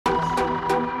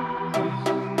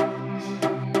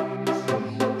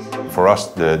for us,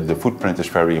 the footprint is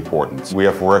very important. We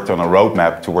have worked on a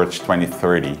roadmap towards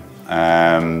 2030.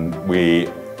 We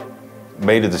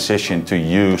made a decision to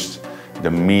use the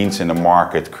means in the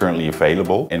market currently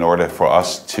available in order for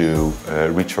us to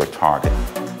reach our target.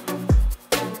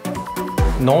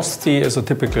 NorthC is a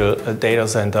typical data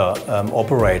center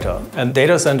operator, and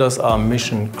data centers are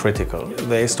mission critical.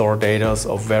 They store data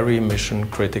of very mission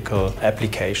critical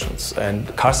applications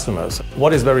and customers.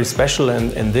 What is very special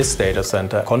in this data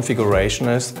center configuration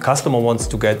is the customer wants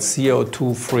to get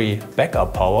CO2-free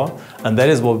backup power, and that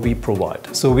is what we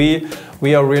provide. So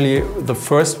we are really the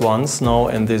first ones now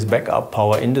in this backup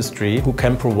power industry who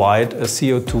can provide a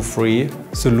CO2-free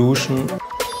solution.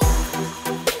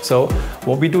 So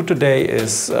what we do today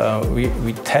is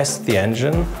we test the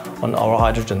engine on our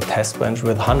hydrogen test bench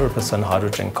with 100%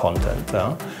 hydrogen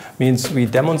content. Means we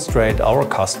demonstrate our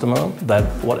customer that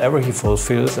whatever he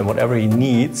fulfills and whatever he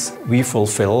needs, we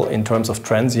fulfill in terms of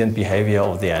transient behavior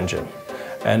of the engine.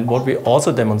 And what we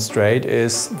also demonstrate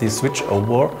is the switch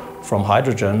over from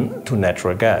hydrogen to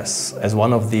natural gas as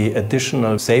one of the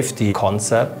additional safety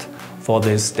concepts for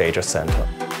this data center.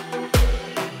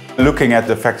 Looking at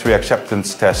the factory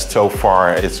acceptance test so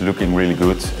far, it's looking really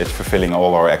good. It's fulfilling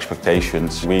all our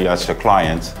expectations. We as a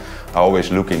client are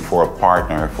always looking for a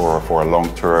partner for a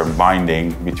long-term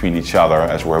binding between each other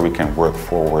as where we can work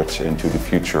forward into the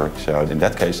future. So in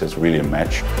that case, it's really a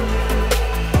match.